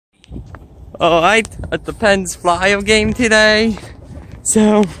Alright, at the Pens Flyer game today.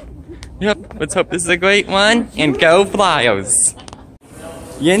 So, yep, let's hope this is a great one. And go Flyers!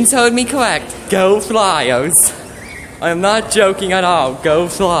 Jens heard me correct. Go Flyers! I am not joking at all. Go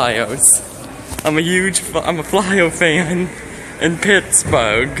Flyers! I'm a Flyer fan in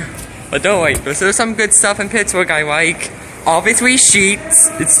Pittsburgh. But don't wait, there's some good stuff in Pittsburgh I like. Obviously Sheets,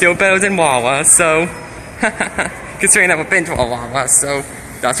 it's still better than Wawa, so... Considering I've never been to a Wawa, so...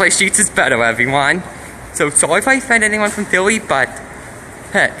 That's why Sheets is better, everyone. So sorry if I offend anyone from Philly, but...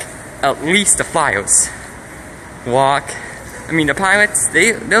 Heck, at least the Flyers. I mean, the Pirates,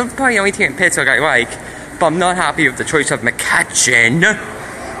 they're probably the only team in Pittsburgh I like. But I'm not happy with the choice of McCutchen.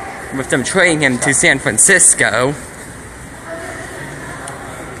 With them trading him to San Francisco.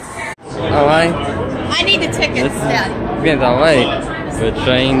 Alright. I need the tickets, Dad. It's alright. The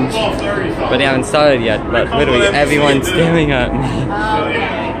trains, but they haven't started yet, but literally everyone's staring at me. Okay,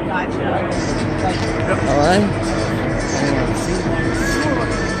 gotcha. Alright?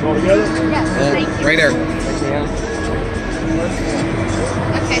 Yes, thank you. Right there.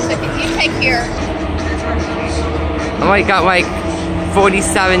 Okay, so you take here. I only got like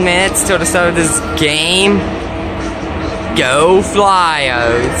 47 minutes till the start of this game. Go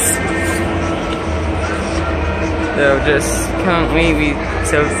Flyers! So just currently we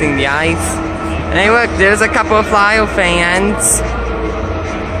toasting the ice. And hey look, there's a couple of Flyer fans.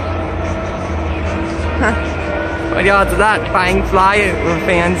 What are the odds of that? Buying Flyer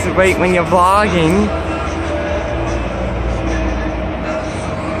fans right when you're vlogging.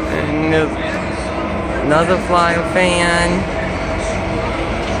 And there's another Flyer fan.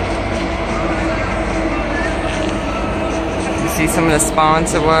 You see some of the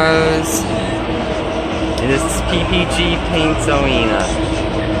sponsors. This is PPG Paints Arena.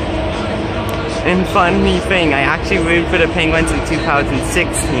 And funny thing, I actually rooted for the Penguins in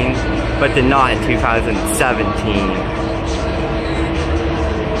 2016, but did not in 2017.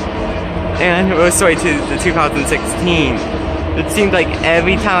 And, oh sorry, to the 2016. It seemed like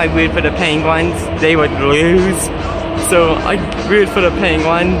every time I rooted for the Penguins, they would lose. So I rooted for the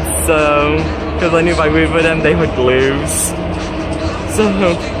Penguins, so, because I knew if I rooted for them, they would lose. So,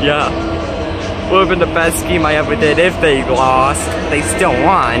 yeah. Would have been the best scheme I ever did if they lost. They still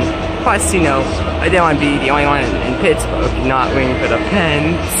won. Plus, you know, I didn't want to be the only one in Pittsburgh not rooting for the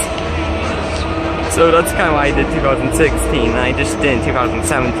Pens. So that's kind of why I did 2016, and I just did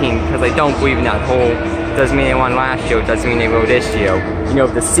 2017 because I don't believe in that whole doesn't mean they won last year, doesn't mean they won this year. You know,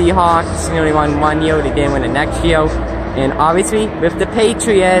 the Seahawks, you know, they won one year, they didn't win the next year. And obviously, with the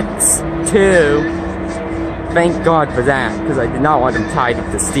Patriots, too. Thank God for that, because I did not want them tied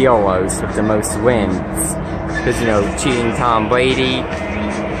with the Steelers with the most wins. Because, you know, cheating Tom Brady.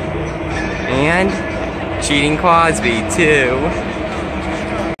 And cheating Crosby, too.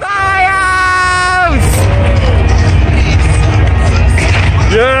 Flyers!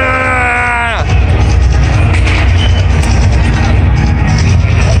 Yeah!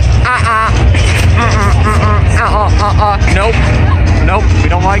 Nope. Nope, we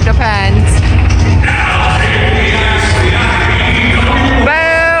don't like the Pens.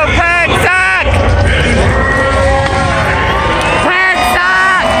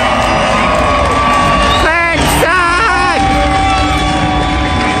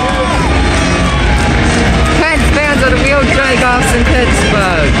 In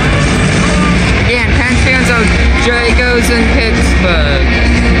Pittsburgh. Again, Pens fans are Dragos in Pittsburgh.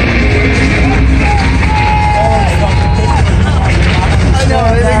 I know, I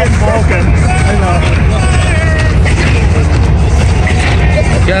think it's broken. I know.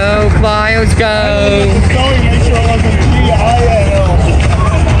 Go, Flyers, go! Make sure it wasn't a D-I-L.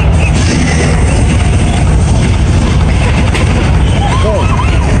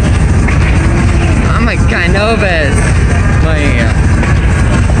 I'm like kinda nervous.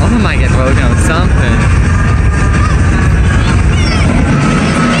 I might get broken on something.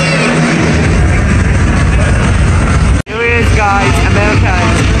 Here it is, guys.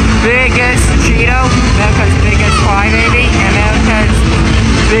 America's biggest Cheeto, America's biggest crybaby, and America's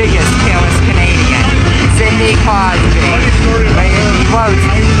biggest careless Canadian. Sidney Crosby. He was.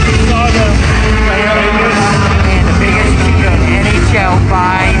 And the biggest Cheeto in NHL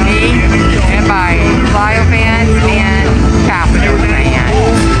by me and by Flyer fans and Capital fans.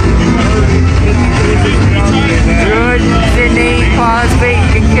 Good Sidney Crosby, you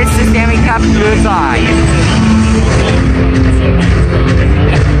can kiss the Stanley Cup goodbye.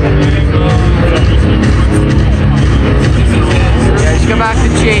 Yeah, just go back to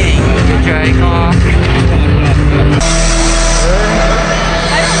cheating, Jacob.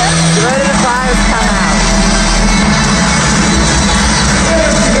 Where did the Flyers come out?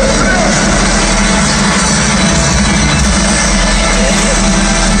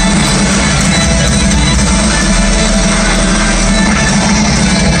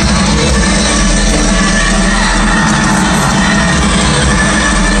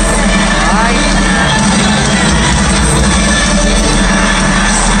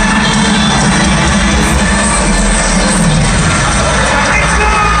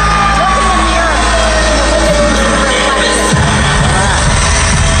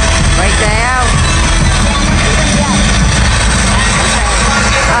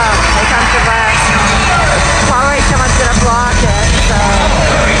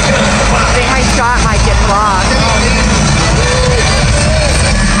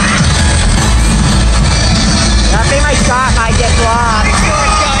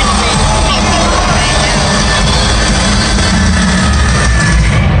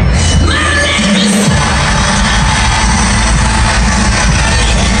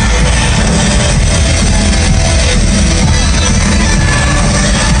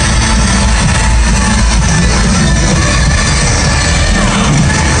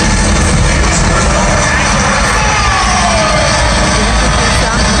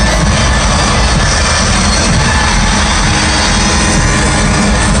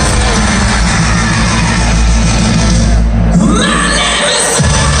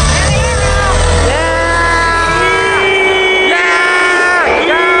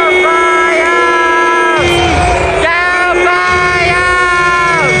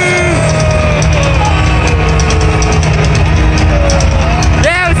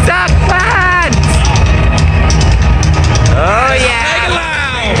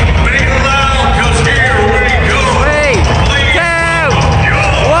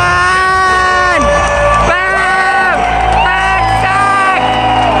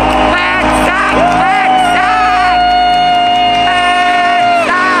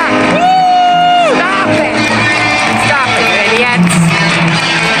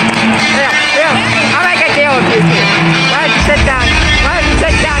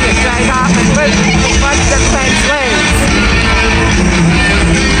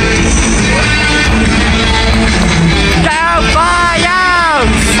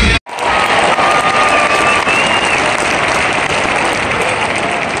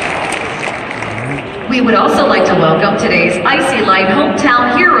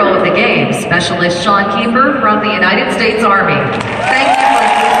 Specialist Sean Keefer from the United States Army. Thank you for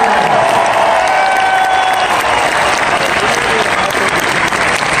your service.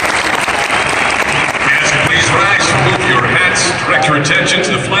 Please rise, remove your hats, direct your attention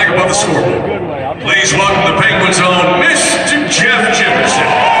to the flag above the scoreboard. Please welcome the Penguins' own Mr. Jeff Jefferson.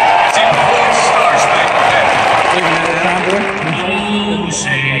 Team 4 Stars Bank. Oh,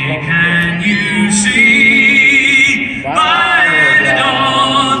 say can you see by the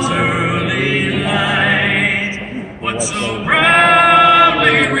dawn's early light what so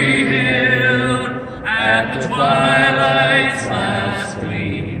proudly we hailed at the twilight's last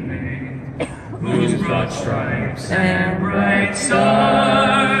gleaming, whose broad stripes and bright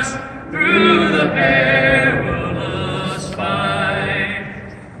stars through the perilous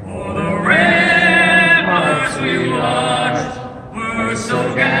fight, for the ramparts we watched were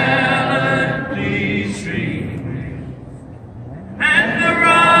so gallantly streaming, and the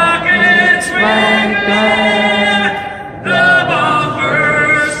rockets rang there, the bomb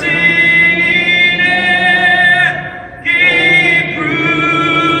bursting air came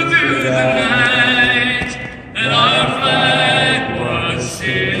through to the night, and our flag was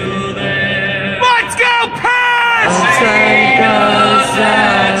still there. Let's go, Pats! Sing us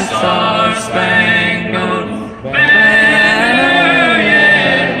that star-spangled banner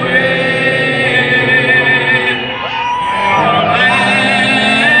yet wave, our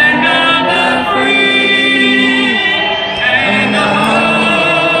land of the free and the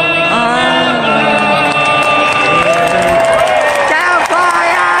home of Down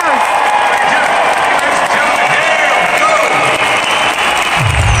Flyers!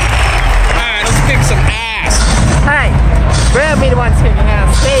 Alright, let's kick some ass. Hey, we'll be the ones kicking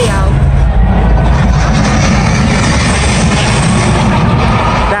ass. See ya.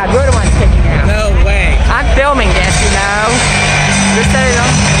 Dad, we're the ones kicking ass. No way. I'm filming this, you know. Just so you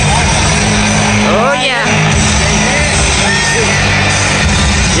know. Oh yeah.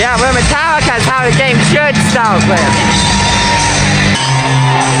 Yeah, we're Metallica is how the game should start with.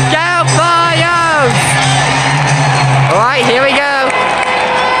 Go Flyers! Alright, here we go.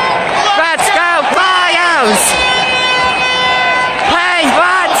 Let's go Flyers! Playing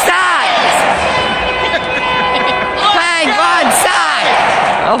one side! Playing one side!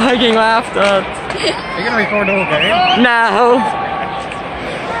 Oh, fucking laughter. Are you gonna record the whole game? No.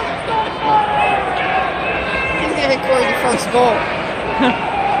 He's gonna record the first goal.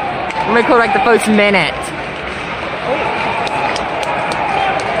 I'm gonna call like the first minute.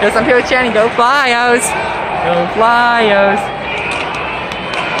 There's some people chanting, go Flyers! Go Flyers!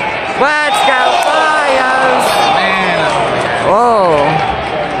 Let's go Flyers! Oh,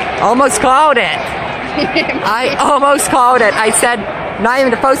 almost called it. I almost called it. I said, not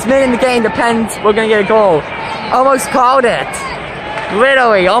even the first minute in the game depends, we're gonna get a goal. Almost called it.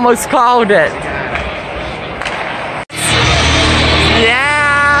 Literally, almost called it.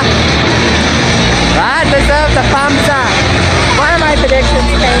 Yeah! That deserves a thumbs up. One of my predictions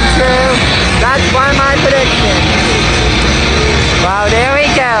came true. That's one of my predictions. Well, there we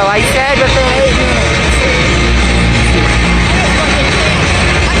go. I said within 8 minutes.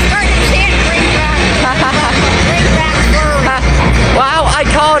 I'm starting to chant bring back glory. Wow, I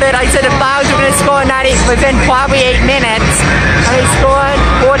called it. I said if Flyers were going to score within probably 8 minutes, and they scored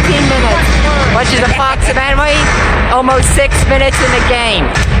 14 minutes, which is approximately almost 6 minutes in the game.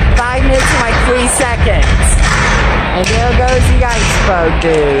 5 minutes and like 3 seconds. And there goes the iceberg,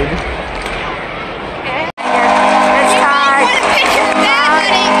 dude. It's tied. Want a picture of that,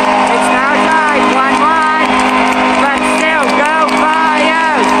 honey? It's now tied. 1-1. But still, go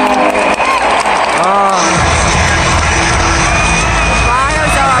Flyers! Oh.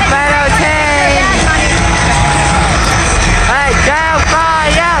 Flyers are a better team. Hey, go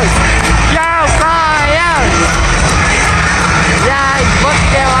Flyers! Go Flyers! Yeah, look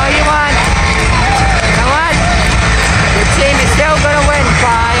there, all you want. You know what? Your team is still gonna win,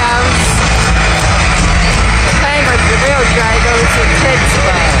 Flyers.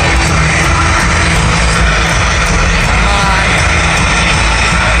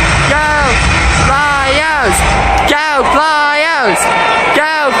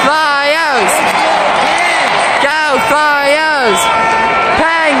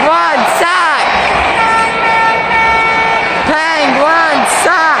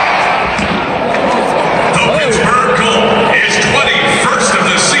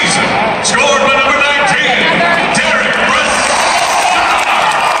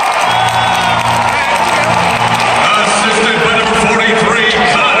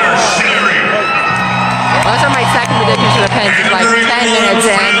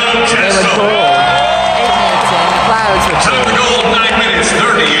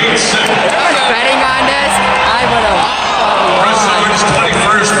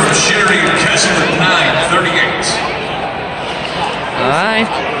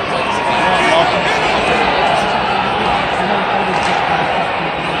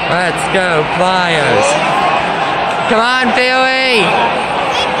 Let's go, Flyers. Come on, Billy.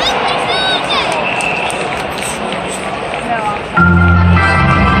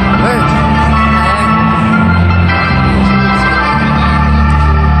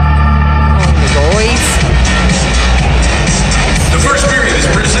 The first period is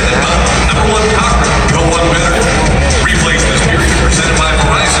presented by #1 Cochran. Go one better. Replays this period are presented by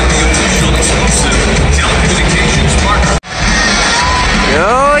Verizon, the official exclusive telecommunications partner.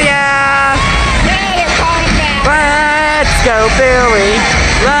 Oh yeah! Yeah, they're calling back. Let's go, Billy.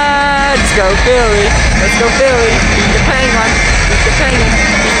 Let's go, Billy. Let's go, Billy. Beat the Penguin. Beat the Penguin.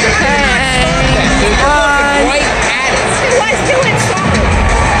 Beat the Penguin. Right at it. He was doing something.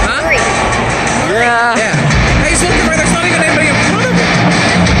 Huh? Yeah. Yeah. Hey, he's looking right. There's not even anybody in front of him.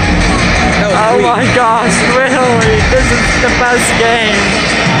 That was Oh sweet. my gosh, really? This is the best game.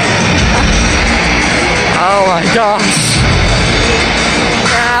 Oh my gosh.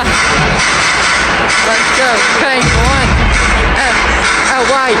 Yeah. Let's go, Penguin.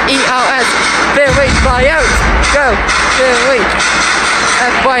 F-L-Y-E-O-S. Billy Flyers. Go, Billy.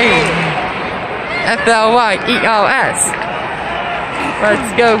 F-L-Y-E-O-S.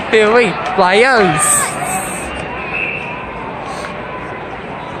 Let's go, Billy Flyers.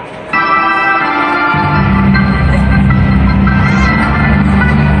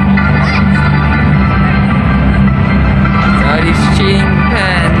 All these cheating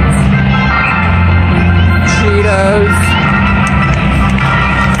pens. Cheetos.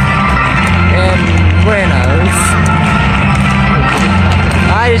 And Buenos.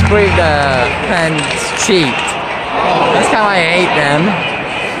 I just believe the pens cheat. That's how I hate them.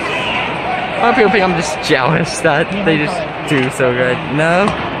 A lot of people think I'm just jealous that they just do so good. No?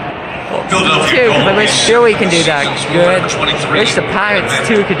 Philadelphia Too, because I wish Billy can do that good. I wish the Pirates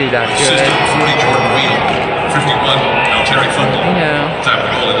too could do that good. 40 Jordan Wheel, 51 Terry Football. You know, Time of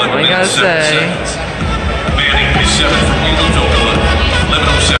goal 11 what you minutes gotta 7 say. seconds. Manning is 7 for Wheeland over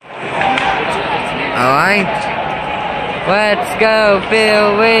 11:07. Alright. Let's go,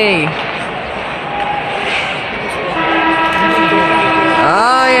 Billy.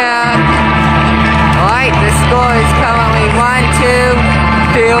 Oh yeah. Alright, the score is currently 1-2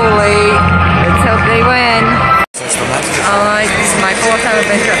 Billy. Let's hope they win. Alright, this is my fourth time I've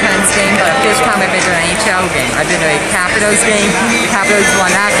been to a Pens game, but the fifth time I've been to an NHL game. I've been to a Capitals game. The Capitals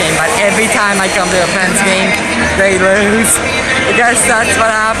won that game, but every time I come to a Pens game, they lose. I guess that's what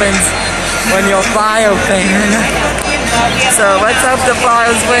happens when you're a Flyers fan. So let's hope the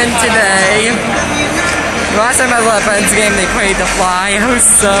Flyers win today. Last time I was at a Pens game, they played the Flyers,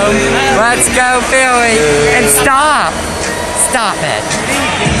 so let's go, Billy. And stop! Stop it.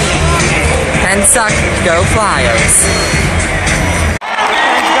 Pens suck, go Flyers.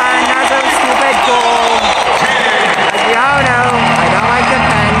 Pens got another stupid goal. As we all know, I don't like the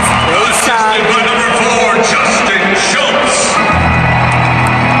Pens. They suck. Assisted by number 4, Justin Schultz.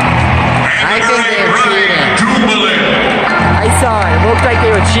 I think they were cheating. Dumoulin. I saw it. It looked like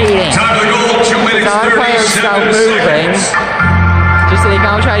they were cheating. Time of goal 2 minutes The other players start 37 moving. seconds. Just so they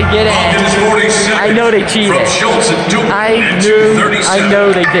can try to get in. I know they cheated. From Schultz and Dumoulin I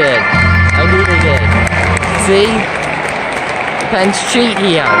know they did. I knew they did. See? Pens cheat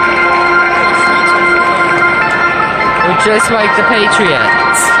here. They're just like the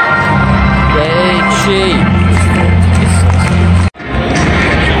Patriots. They cheat.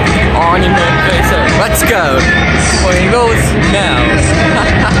 Let's go. Bengals, no.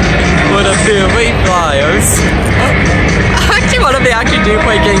 For the Philly Flyers. Actually, what if they actually do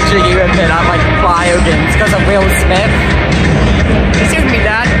play Game Jiggy with it on like Flyer games because of Will Smith? Excuse me,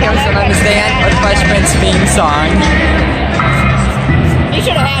 that. You don't understand a Fresh Prince theme song. You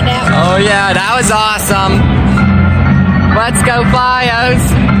should have had that. Oh yeah, that was awesome. Let's go Flyers.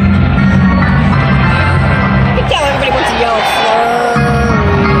 You can tell everybody wants to yell Flurry.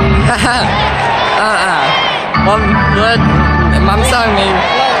 I'm telling me.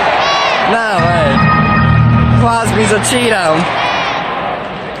 No way. Crosby's a Cheeto.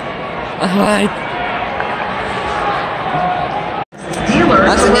 Alright.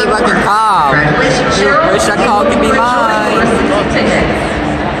 That's a neat looking car. Wish that car could be mine.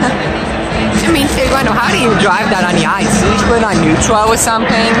 I mean, Figuano, how do you drive that on the ice? Do you just put it on neutral or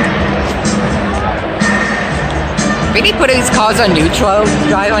something? Really put these cars on neutral to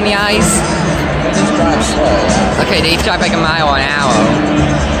drive on the ice? Just drive slow. Okay, they drive like a mile an hour.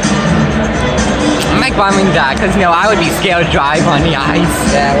 I'm like wondering that, because you know, I would be scared to drive on the ice.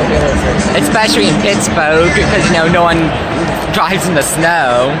 Yeah, we'll be able to fix it. Especially in Pittsburgh, because you know, no one drives in the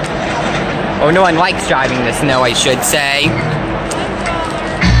snow. Or no one likes driving in the snow, I should say.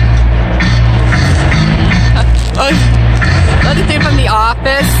 Look, the dude from The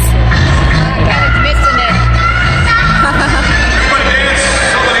Office.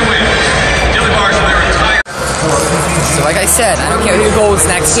 said, I don't care who goes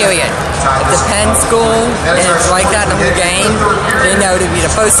next period. If the Pens goal and it's like that the whole game, they know to be the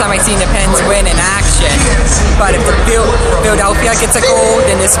first time I've seen the Pens win in action. But if the Philadelphia gets a goal,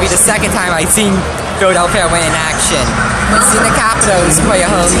 then this will be the second time I've seen Philadelphia win in action. I've seen the Capitals play a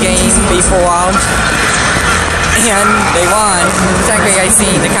home game before, and they won. Technically, I've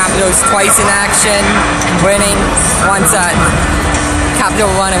seen the Capitals twice in action, winning once at Capital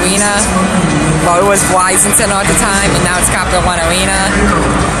One Arena. Well, it was Verizon Center at the time, and now it's Capital One Arena.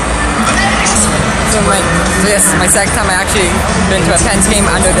 So this is my second time I actually been to a Pens game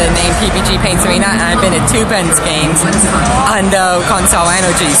under the name PPG Paints Arena, and I've been to 2 Pens games under Consol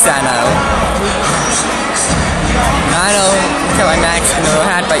Energy Center. I know until I'm Max in the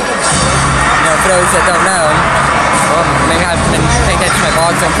hat, but for those that don't know, well, maybe I've been paying attention to my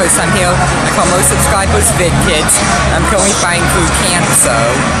blogs on post time here. I call most subscribers vid kids. I'm currently fighting through cancer,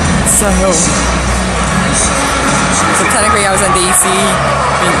 so technically I was in DC,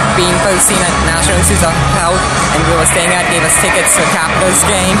 being both seen at National Institutes of Health, and we were staying at, gave us tickets to a Capitals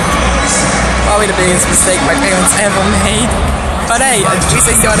game. Probably the biggest mistake my parents ever made. But hey, at least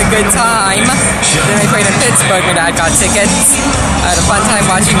they still had a good time. Then they played in Pittsburgh, my dad got tickets. I had a fun time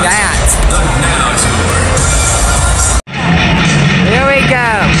watching that. Here we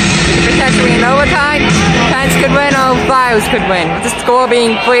go. Potentially in overtime, Pens could win or Flyers could win, with the score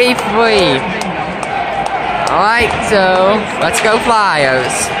being 3-3. Alright, so let's go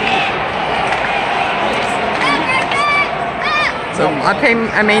Flyers. So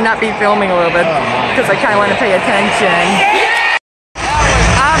I may not be filming a little bit because I kind of want to pay attention.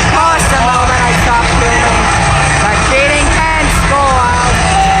 Of course, the moment I stop filming, the cheating can score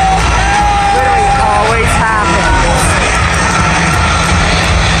literally always happens.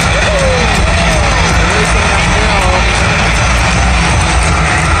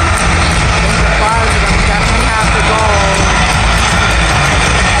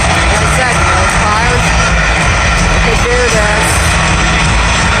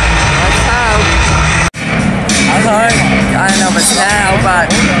 I don't know if it's now, but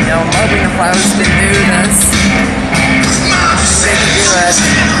I'm hoping the Flyers can do this. They can do it.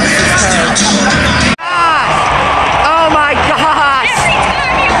 Let's just hope. Oh my gosh!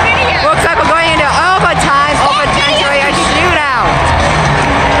 Looks like we're going into overtime or potentially a shootout.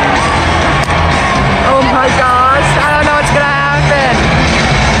 Oh my gosh! I don't know what's gonna happen.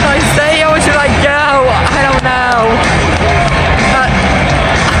 Should I stay or should I go? I don't know.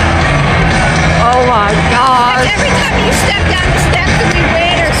 Oh my gosh! Every time you step down the steps and we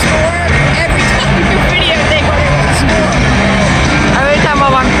win or score, every time you video, they go to score. Every time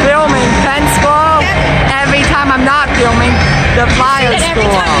I'm filming, Pens score. Every time I'm not filming, the Flyers Every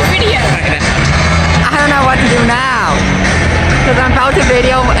score. time you video. I don't know what to do now. Because I'm about to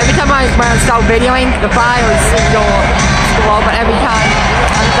video. Every time when I start videoing, the Flyers score. But every time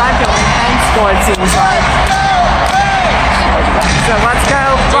I'm done filming, Pens score, it seems like. So let's go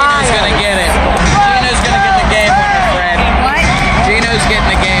Flyers. Gino's gonna get it. Gino's gonna get the game winner, Fred. What? Gino's getting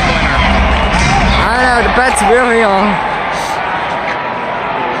the game winner. I don't know, the bet's really on.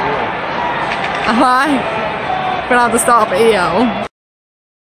 Gonna have to stop EO.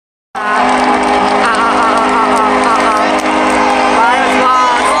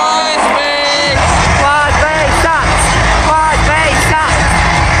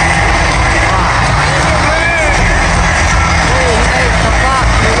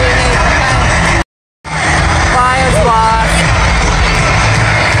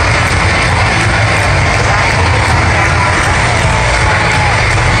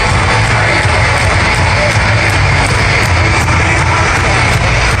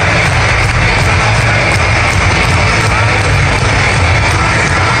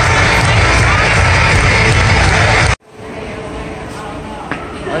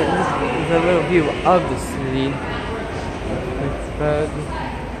 A little view of the city. Pittsburgh.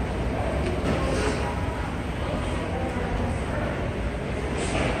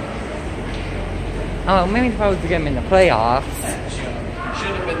 Oh, maybe if I was to get him in the playoffs.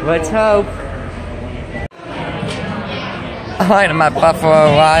 Let's hope. Alright, I'm at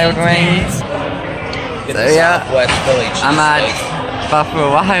Buffalo Wild Wings. So yeah, I'm at Buffalo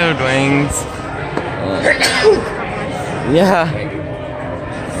Wild Wings. Yeah.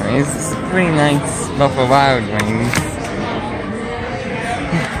 It's pretty nice Buffalo Wild Wings.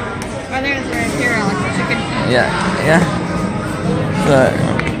 Oh, there's right here, Alex. Chicken. Yeah. So,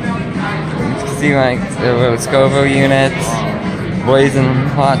 you can see like the little Scoville units, blazing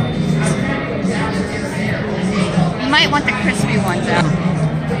hot. You might want the crispy ones out.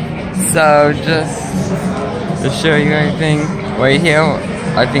 So, just to show you everything, right here,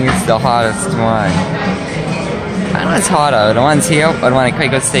 I think it's the hottest one. That one's hotter. The ones here, I'd want a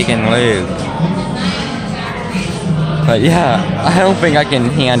Quaker steak and lube. But yeah, I don't think I can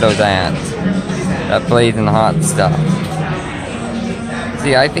handle that. That blazing hot stuff.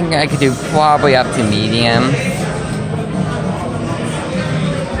 See, I think I could do probably up to medium.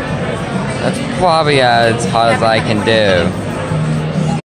 That's probably as hot as I can do.